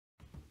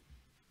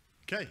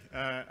Okay,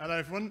 hello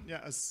everyone.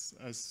 Yeah, as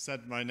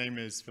said, my name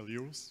is Phil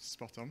Ewels,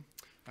 spot on.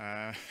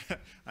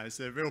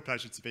 It's a real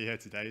pleasure to be here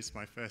today. It's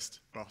my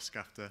first BOSC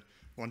after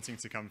wanting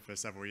to come for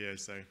several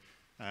years, so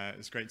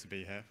it's great to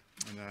be here.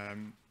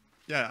 And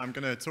yeah, I'm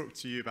going to talk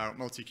to you about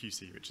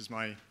MultiQC, which is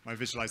my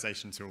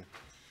visualization tool.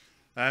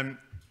 We'll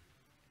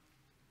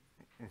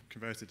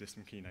converted this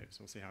from Keynote, so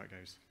we'll see how it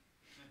goes.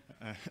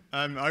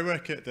 I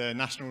work at the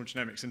National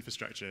Genomics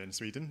Infrastructure in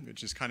Sweden,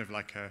 which is kind of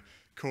like a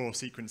core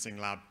sequencing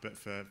lab, but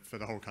for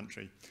the whole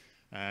country.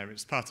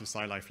 It's part of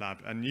SciLife Lab,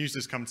 and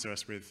users come to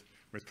us with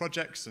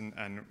projects,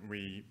 and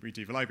we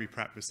do library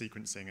prep with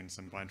sequencing and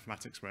some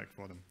bioinformatics work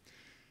for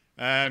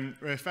them.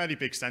 We're a fairly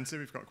big center.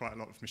 We've got quite a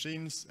lot of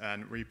machines,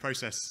 and we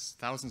process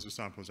thousands of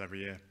samples every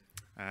year.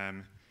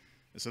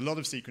 It's a lot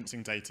of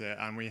sequencing data,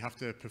 and we have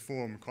to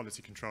perform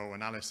quality control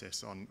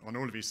analysis on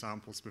all of these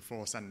samples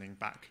before sending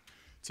back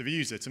to the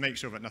user to make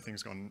sure that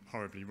nothing's gone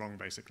horribly wrong,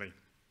 basically.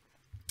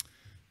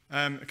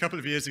 A couple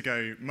of years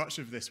ago, much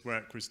of this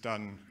work was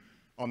done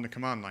on the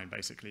command line,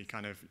 basically,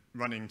 kind of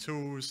running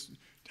tools,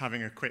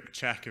 having a quick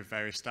check of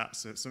various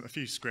stats, a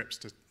few scripts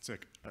to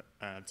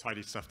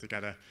tidy stuff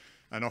together,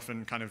 and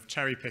often kind of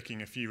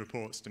cherry-picking a few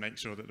reports to make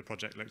sure that the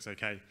project looks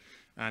okay.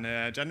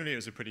 And generally, it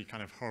was a pretty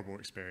kind of horrible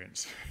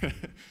experience.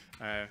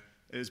 It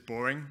was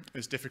boring, it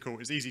was difficult, it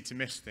was easy to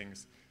miss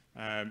things,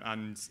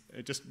 and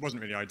it just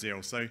wasn't really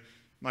ideal. So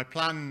my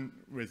plan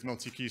with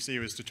MultiQC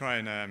was to try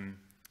and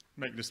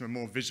make this a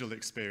more visual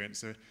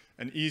experience,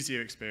 an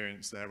easier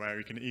experience there where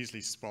we can easily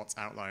spot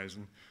outliers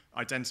and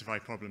identify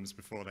problems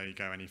before they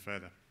go any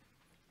further.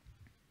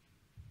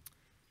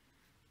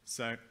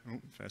 So,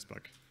 first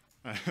bug.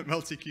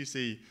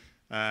 MultiQC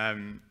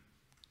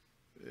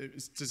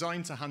is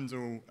designed to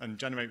handle and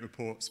generate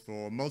reports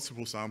for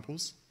multiple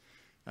samples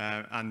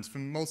and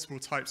from multiple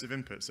types of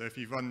input. So if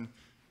you run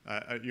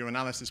your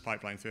analysis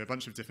pipeline through a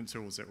bunch of different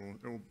tools, it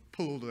will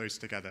pull all of those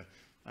together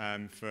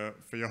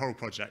for your whole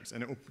project,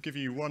 and it will give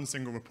you one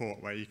single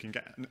report where you can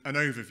get an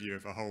overview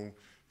of the whole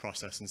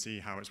process and see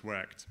how it's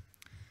worked.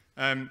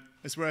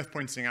 It's worth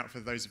pointing out for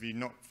those of you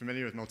not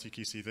familiar with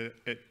MultiQC that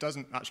it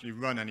doesn't actually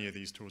run any of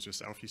these tools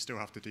yourself. You still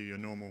have to do your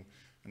normal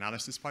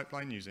analysis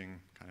pipeline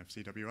using kind of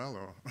CWL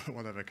or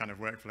whatever kind of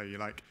workflow you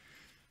like.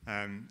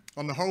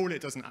 On the whole,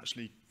 it doesn't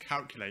actually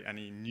calculate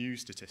any new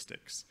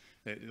statistics.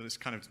 It just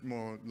kind of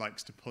more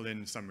likes to pull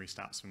in summary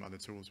stats from other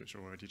tools which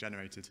are already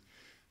generated.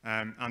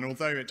 And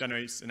although it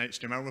generates an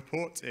HTML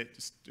report,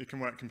 it can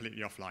work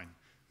completely offline.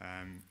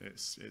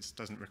 It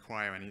doesn't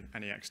require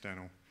any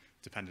external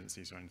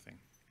dependencies or anything.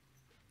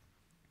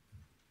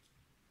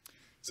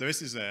 So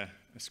this is a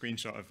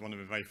screenshot of one of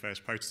the very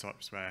first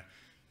prototypes where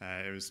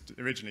it was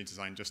originally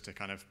designed just to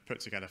kind of put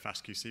together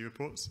fast QC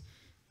reports.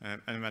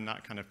 And then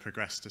that kind of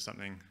progressed to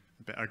something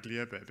a bit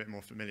uglier, but a bit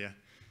more familiar.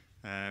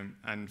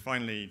 And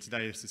finally,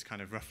 today, this is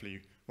kind of roughly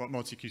what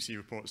MultiQC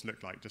reports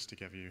look like, just to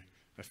give you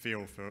a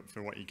feel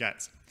for what you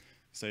get.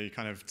 So you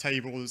kind of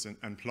tables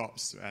and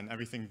plots and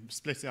everything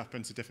split up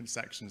into different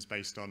sections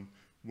based on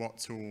what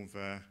tool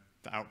the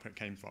output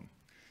came from.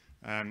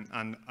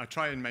 And I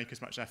try and make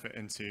as much effort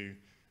into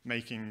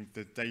making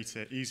the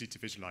data easy to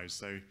visualize.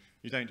 So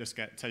you don't just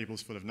get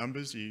tables full of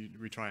numbers,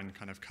 we try and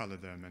kind of color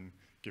them and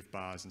give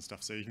bars and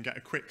stuff, so you can get a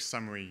quick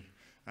summary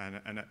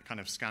and kind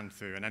of scan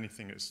through, and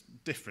anything that's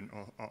different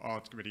or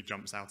odd really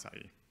jumps out at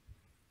you.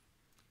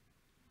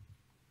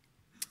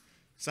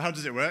 So how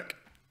does it work?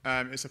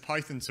 It's a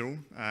Python tool,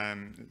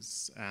 and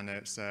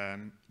it's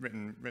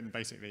written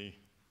basically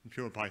in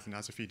pure Python. It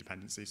has a few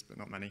dependencies, but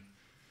not many.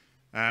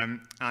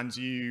 And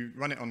you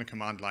run it on the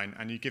command line,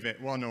 and you give it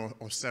one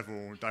or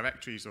several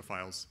directories or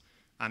files,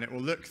 and it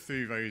will look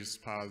through those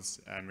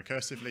paths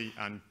recursively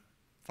and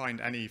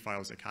find any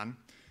files it can.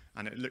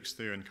 And it looks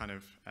through and kind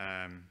of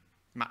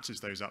matches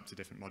those up to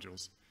different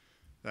modules.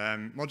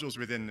 Modules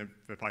within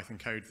the Python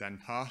code then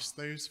parse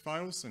those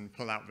files and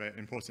pull out the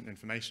important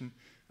information,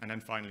 and then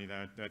finally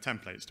there are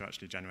templates to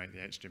actually generate the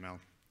HTML.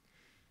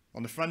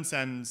 On the front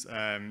end,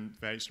 the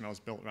HTML is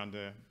built around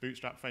a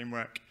Bootstrap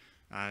framework,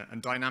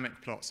 and dynamic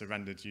plots are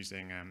rendered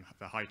using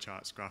the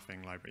HighCharts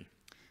graphing library.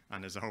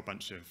 And there's a whole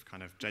bunch of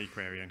kind of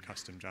jQuery and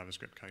custom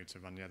JavaScript code to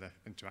run the other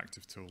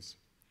interactive tools.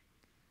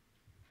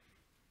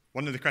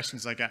 One of the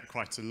questions I get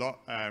quite a lot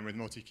with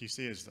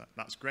MultiQC is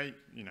that's great.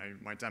 You know,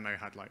 my demo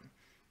had like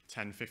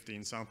 10,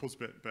 15 samples,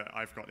 but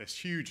I've got this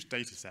huge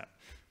data set.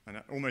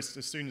 And almost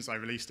as soon as I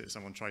released it,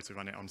 someone tried to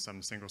run it on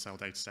some single cell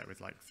data set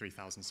with like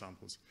 3,000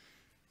 samples.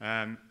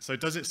 So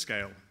does it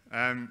scale?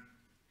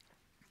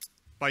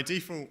 By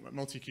default,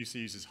 MultiQC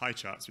uses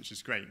HighCharts, which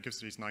is great. It gives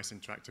these nice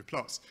interactive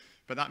plots.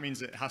 But that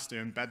means it has to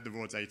embed the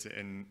raw data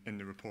in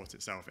the report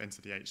itself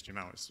into the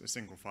HTML. It's a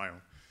single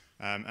file.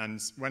 And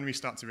when we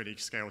start to really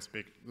scale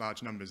to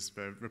large numbers,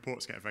 the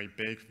reports get very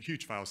big,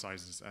 huge file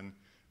sizes, and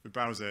the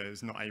browser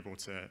is not able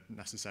to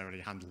necessarily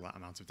handle that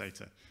amount of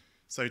data.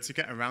 So to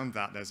get around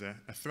that, there's a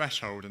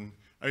threshold, and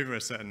over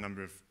a certain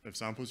number of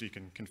samples, you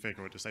can configure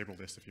or disable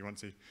this if you want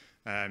to.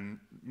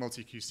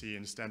 MultiQC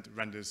instead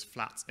renders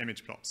flat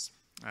image plots.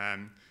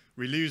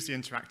 We lose the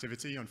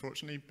interactivity,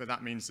 unfortunately, but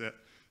that means that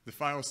the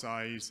file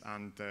size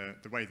and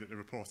the way that the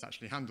report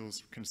actually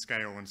handles can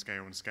scale and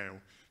scale and scale,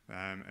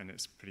 and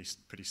it's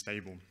pretty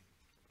stable.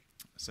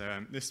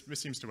 So this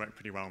seems to work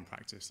pretty well in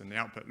practice, and the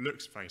output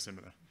looks very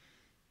similar.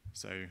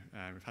 So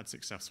we've had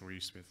successful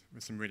use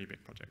with some really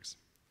big projects.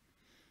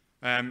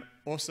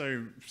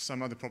 Also,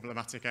 some other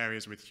problematic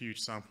areas with huge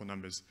sample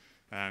numbers.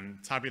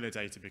 Tabular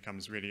data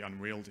becomes really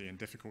unwieldy and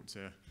difficult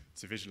to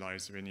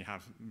visualize when you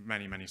have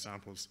many, many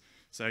samples.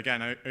 So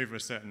again, over a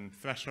certain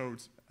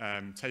threshold,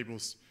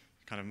 tables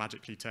kind of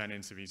magically turn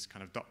into these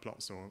kind of dot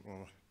plots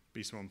or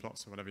B-swarm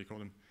plots or whatever you call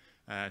them.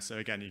 So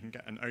again, you can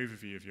get an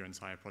overview of your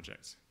entire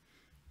project.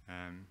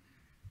 And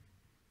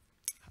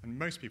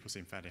most people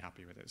seem fairly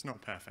happy with it. It's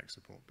not perfect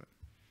support, but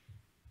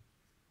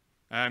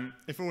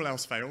if all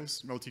else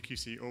fails,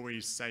 MultiQC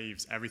always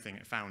saves everything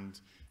it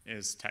found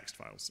as text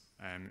files.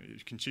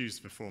 You can choose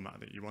the format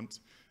that you want,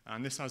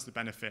 and this has the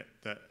benefit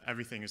that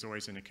everything is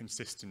always in a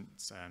consistent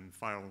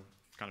file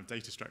kind of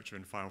data structure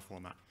and file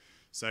format.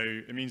 So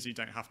it means you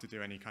don't have to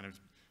do any kind of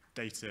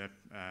data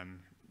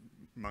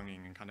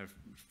munging and kind of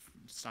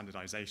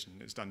standardization.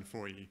 It's done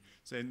for you.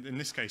 So in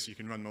this case, you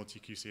can run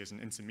MultiQC as an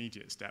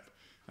intermediate step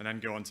and then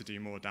go on to do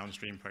more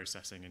downstream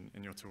processing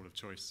in your tool of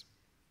choice.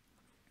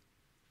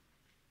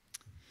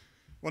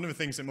 One of the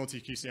things that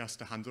MultiQC has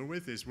to handle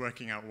with is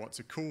working out what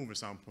to call the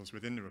samples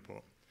within the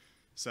report.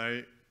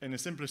 So in the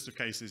simplest of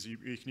cases, you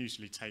can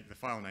usually take the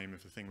file name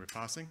of the thing we're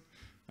passing,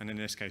 and in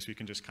this case, we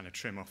can just kind of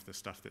trim off the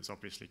stuff that's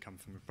obviously come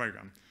from the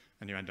program,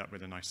 and you end up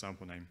with a nice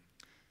sample name.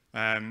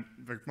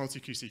 The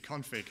MultiQC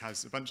config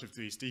has a bunch of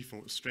these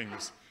default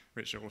strings,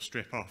 which it will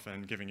strip off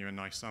and giving you a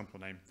nice sample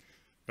name.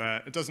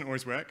 But it doesn't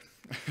always work.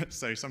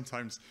 So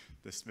sometimes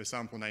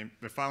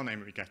the file name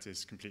that we get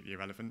is completely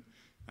irrelevant.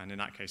 And in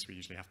that case, we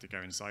usually have to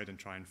go inside and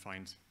try and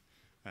find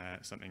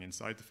something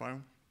inside the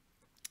file.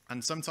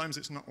 And sometimes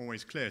it's not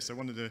always clear. So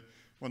one of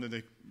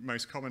the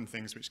most common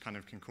things which kind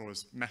of can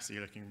cause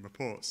messy-looking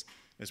reports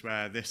is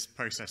where this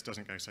process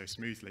doesn't go so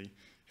smoothly.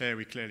 Here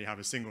we clearly have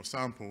a single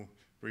sample,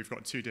 but we've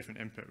got two different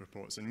input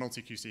reports. In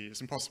MultiQC,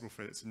 it's impossible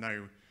for it to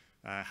know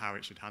how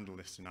it should handle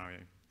this scenario.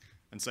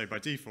 And so by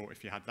default,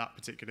 if you had that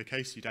particular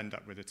case, you'd end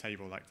up with a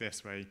table like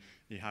this, where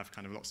you have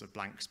kind of lots of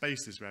blank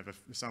spaces where the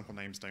sample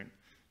names don't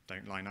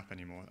line up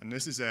anymore. And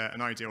this is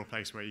an ideal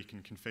place where you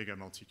can configure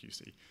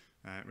MultiQC,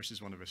 which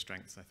is one of the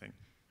strengths, I think.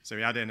 So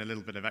we add in a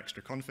little bit of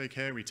extra config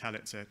here. We tell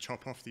it to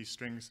chop off these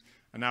strings,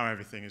 and now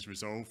everything is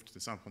resolved.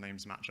 The sample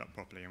names match up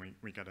properly, and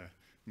we get a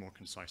more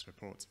concise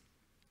report.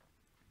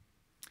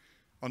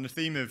 On the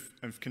theme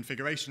of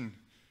configuration,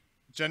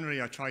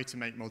 generally I try to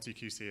make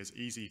MultiQC as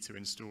easy to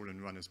install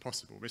and run as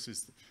possible. This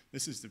is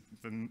the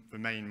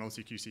main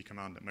MultiQC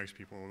command that most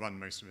people will run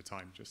most of the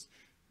time. Just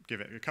give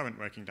it a current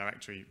working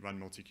directory, run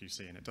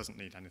MultiQC, and it doesn't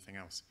need anything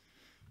else.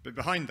 But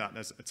behind that,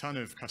 there's a ton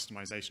of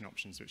customization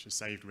options which are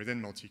saved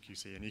within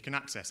MultiQC, and you can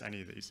access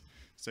any of these.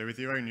 So with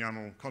your own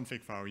YAML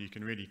config file, you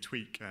can really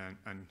tweak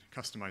and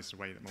customize the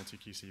way that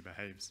MultiQC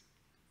behaves.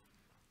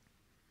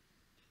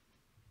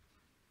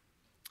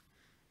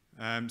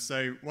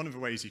 So one of the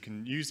ways you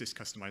can use this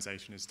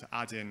customization is to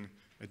add in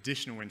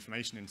additional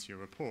information into your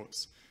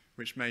reports,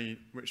 which may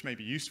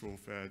be useful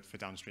for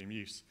downstream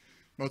use.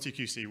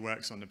 MultiQC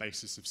works on the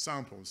basis of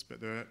samples,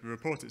 but the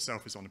report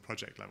itself is on a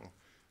project level.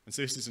 And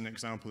so this is an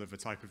example of the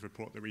type of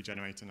report that we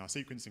generate in our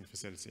sequencing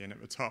facility. And at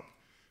the top,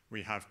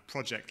 we have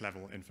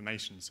project-level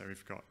information. So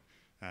we've got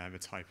the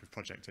type of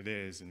project it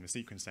is and the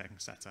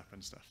sequencing setup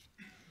and stuff.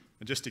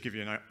 And just to give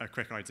you a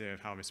quick idea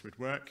of how this would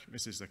work,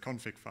 this is the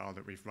config file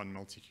that we've run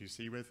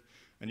MultiQC with.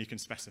 And you can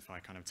specify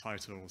kind of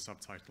title,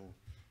 subtitle,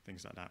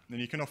 things like that. And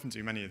you can often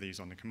do many of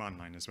these on the command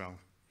line as well.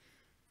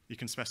 You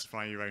can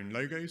specify your own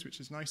logos, which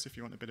is nice if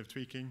you want a bit of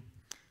tweaking.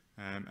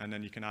 And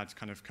then you can add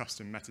kind of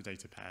custom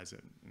metadata pairs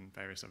and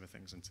various other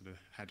things into the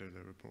header of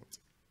the report.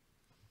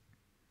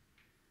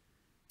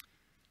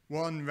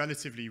 One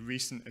relatively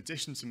recent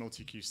addition to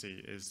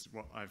MultiQC is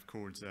what I've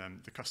called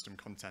the custom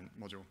content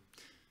module.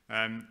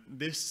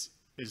 This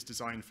is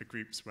designed for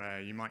groups where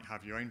you might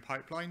have your own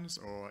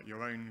pipelines or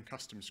your own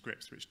custom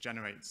scripts which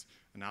generates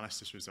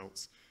analysis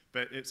results.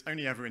 But it's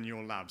only ever in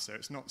your lab, so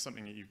it's not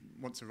something that you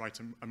want to write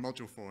a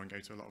module for and go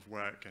to a lot of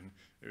work, and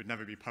it would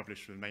never be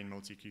published for the main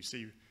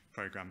MultiQC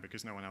program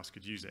because no one else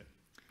could use it.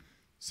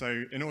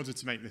 So in order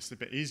to make this a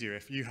bit easier,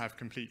 if you have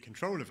complete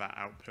control of that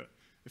output,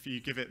 if you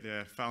give it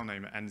the file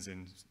name that ends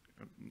in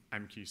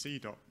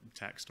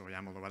mqc.txt or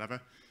YAML or whatever,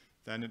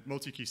 then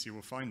MultiQC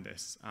will find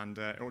this, and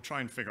it will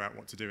try and figure out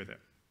what to do with it.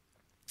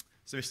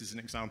 So this is an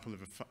example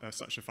of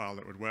such a file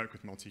that would work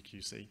with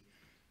MultiQC.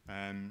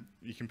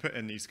 You can put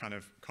in these kind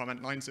of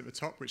comment lines at the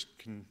top, which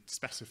can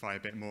specify a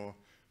bit more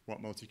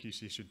what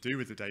MultiQC should do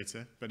with the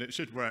data, but it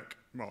should work,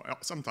 well, it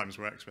sometimes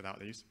works without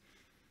these.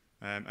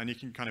 And you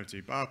can kind of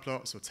do bar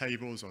plots or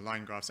tables or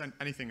line graphs, and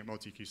anything that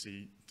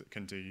MultiQC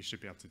can do, you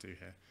should be able to do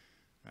here.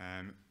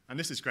 And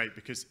this is great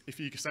because if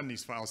you send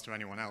these files to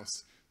anyone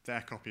else,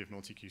 their copy of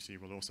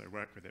MultiQC will also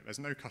work with it. There's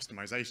no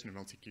customization of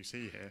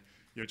MultiQC here.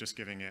 You're just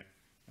giving it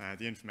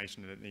the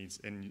information that it needs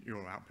in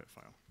your output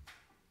file.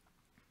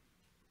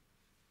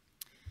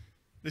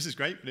 This is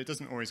great, but it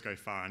doesn't always go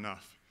far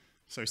enough.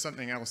 So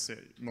something else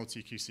that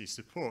MultiQC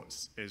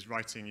supports is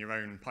writing your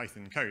own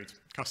Python code,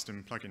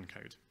 custom plugin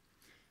code.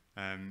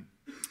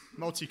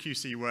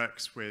 MultiQC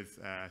works with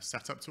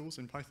setup tools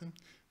in Python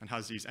and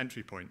has these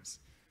entry points.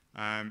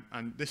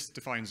 And this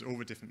defines all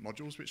the different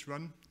modules which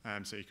run,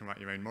 so you can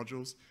write your own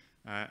modules.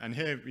 And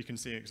here we can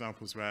see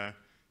examples where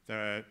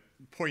there are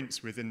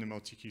points within the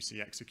MultiQC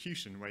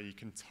execution where you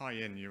can tie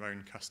in your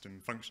own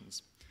custom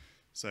functions.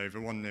 So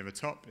the one near the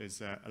top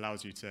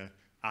allows you to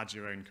add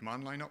your own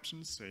command line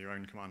options, so your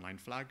own command line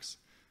flags.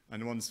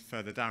 And the ones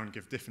further down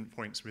give different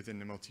points within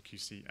the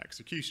MultiQC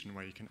execution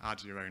where you can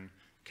add your own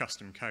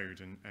custom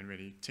code and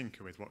really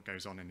tinker with what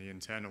goes on in the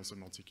internals of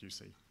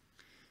MultiQC.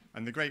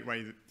 And the great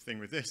thing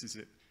with this is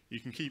that you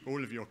can keep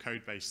all of your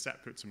code base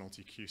separate to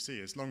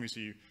MultiQC as long as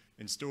you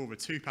install the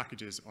two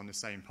packages on the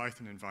same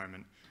Python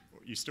environment.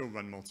 You still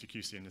run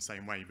MultiQC in the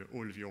same way, but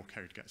all of your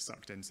code gets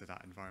sucked into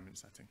that environment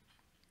setting.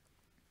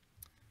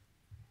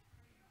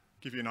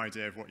 Give you an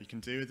idea of what you can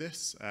do with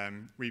this.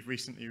 We've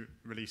recently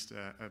released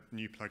a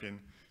new plugin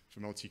for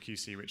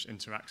MultiQC which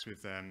interacts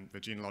with the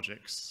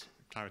Genealogics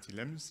Clarity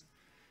limbs.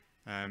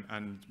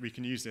 And we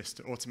can use this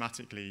to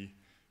automatically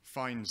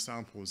find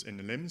samples in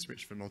the limbs,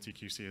 which the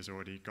MultiQC has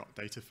already got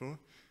data for,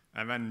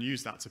 and then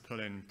use that to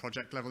pull in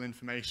project level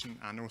information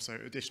and also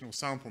additional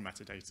sample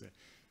metadata.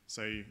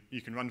 So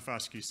you can run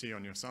FastQC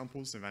on your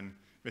samples, and then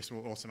this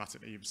will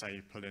automatically,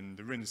 say, pull in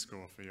the RIN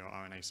score for your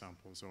RNA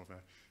samples or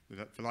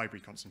the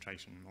library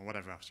concentration or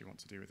whatever else you want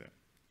to do with it.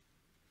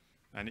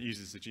 And it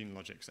uses the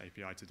Genealogics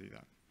API to do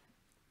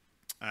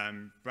that.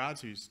 Brad,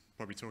 who's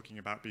probably talking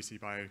about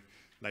BC Bio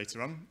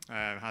later on,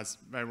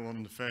 they're one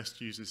of the first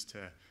users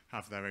to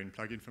have their own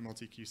plugin for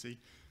MultiQC,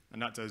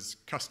 and that does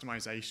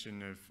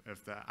customization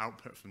of the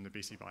output from the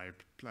BC Bio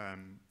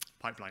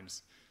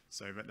pipelines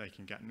so that they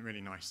can get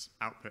really nice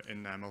output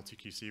in their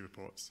MultiQC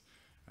reports,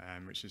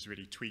 which is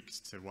really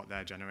tweaked to what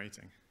they're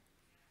generating.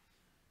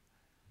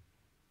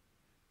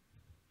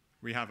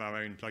 We have our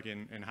own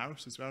plugin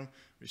in-house as well,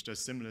 which does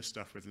similar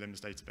stuff with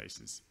LIMS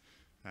databases.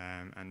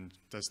 And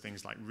does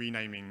things like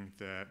renaming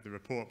the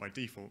report by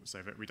default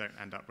so that we don't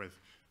end up with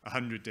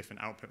 100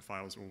 different output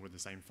files all with the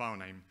same file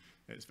name.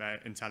 It's very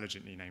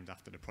intelligently named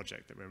after the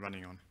project that we're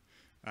running on.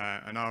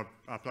 And our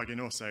plugin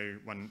also,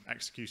 when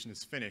execution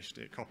is finished,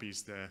 it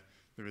copies the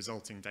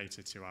resulting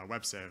data to our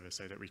web server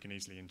so that we can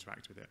easily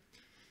interact with it.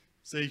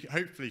 So you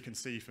hopefully can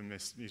see from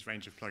these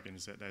range of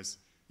plugins that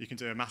you can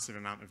do a massive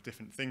amount of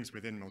different things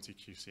within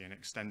MultiQC and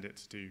extend it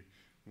to do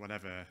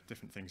whatever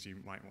different things you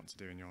might want to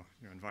do in your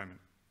environment.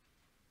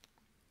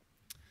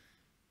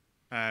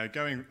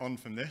 Going on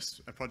from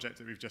this, a project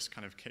that we've just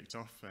kind of kicked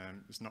off,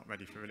 it's not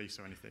ready for release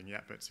or anything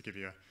yet, but to give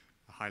you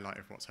a highlight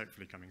of what's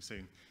hopefully coming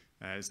soon,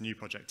 is a new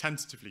project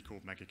tentatively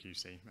called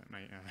MegaQC.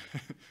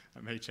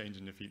 That may change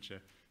in the future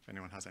if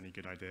anyone has any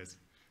good ideas.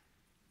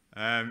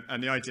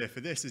 And the idea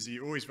for this is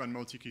you always run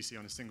MultiQC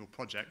on a single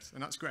project,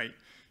 and that's great,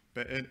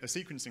 but in a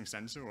sequencing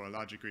center or a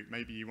larger group,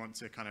 maybe you want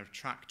to kind of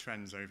track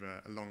trends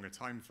over a longer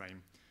time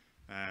frame.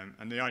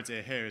 And the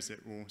idea here is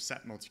it will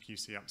set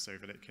MultiQC up so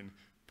that it can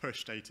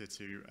push data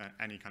to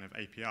any kind of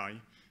API,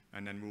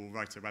 and then we'll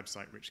write a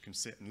website which can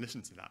sit and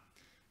listen to that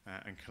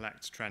and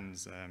collect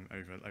trends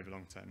over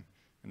long term.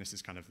 And this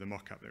is kind of the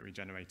mock-up that we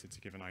generated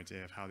to give an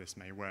idea of how this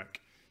may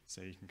work.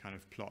 So you can kind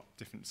of plot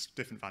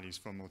different values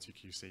from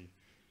MultiQC.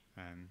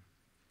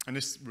 And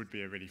this would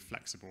be a really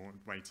flexible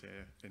way to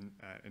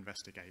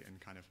investigate and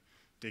kind of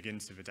dig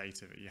into the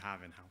data that you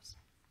have in-house.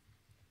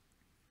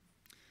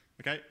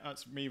 Okay,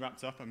 that's me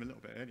wrapped up. I'm a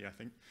little bit early, I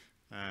think,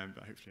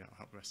 but hopefully that'll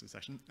help the rest of the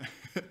session.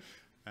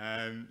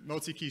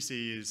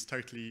 MultiQC is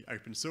totally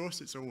open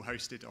source. It's all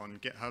hosted on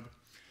GitHub.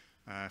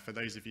 For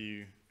those of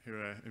you who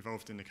are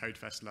involved in the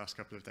CodeFest the last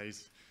couple of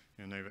days,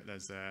 you'll know that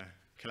there's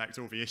collect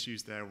all the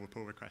issues there, all the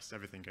pull requests,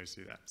 everything goes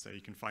through that. So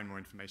you can find more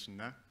information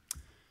there.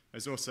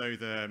 There's also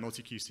the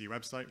MultiQC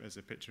website. There's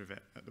a picture of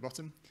it at the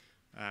bottom.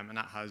 And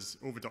that has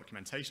all the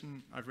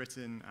documentation I've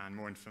written and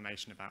more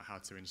information about how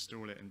to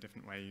install it in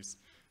different ways,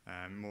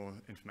 more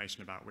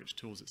information about which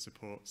tools it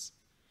supports.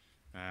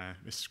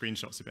 This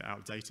screenshot's a bit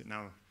outdated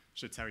now.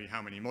 Should tell you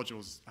how many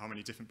modules, how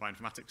many different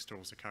bioinformatics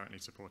tools are currently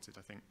supported.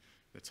 I think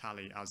the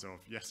tally as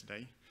of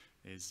yesterday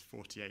is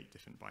 48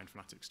 different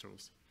bioinformatics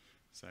tools.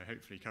 So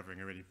hopefully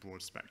covering a really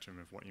broad spectrum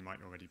of what you might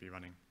already be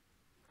running.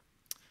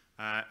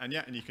 And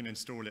you can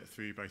install it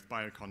through both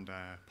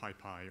Bioconda,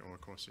 PyPy, or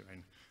of course your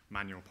own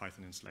manual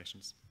Python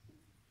installations.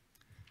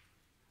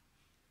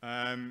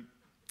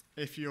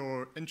 If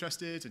you're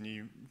interested and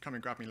you come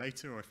and grab me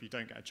later, or if you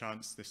don't get a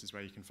chance, this is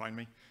where you can find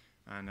me.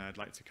 And I'd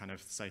like to kind of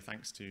say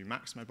thanks to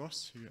Max, my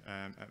boss, who,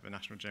 at the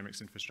National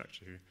Genomics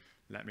Infrastructure, who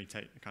let me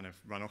kind of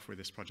run off with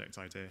this project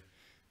idea.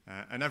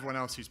 And everyone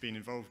else who's been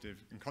involved in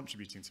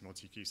contributing to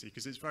MultiQC,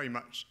 because it's very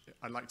much,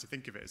 I like to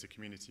think of it as a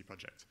community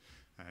project.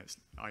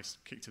 I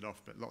kicked it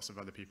off, but lots of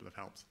other people have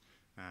helped.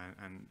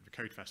 And the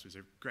CodeFest was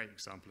a great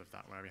example of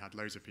that, where we had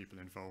loads of people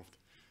involved,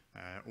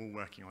 all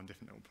working on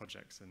different little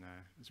projects, and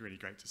it's really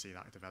great to see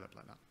that develop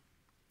like that.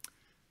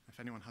 If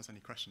anyone has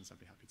any questions,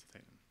 I'd be happy to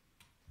take them.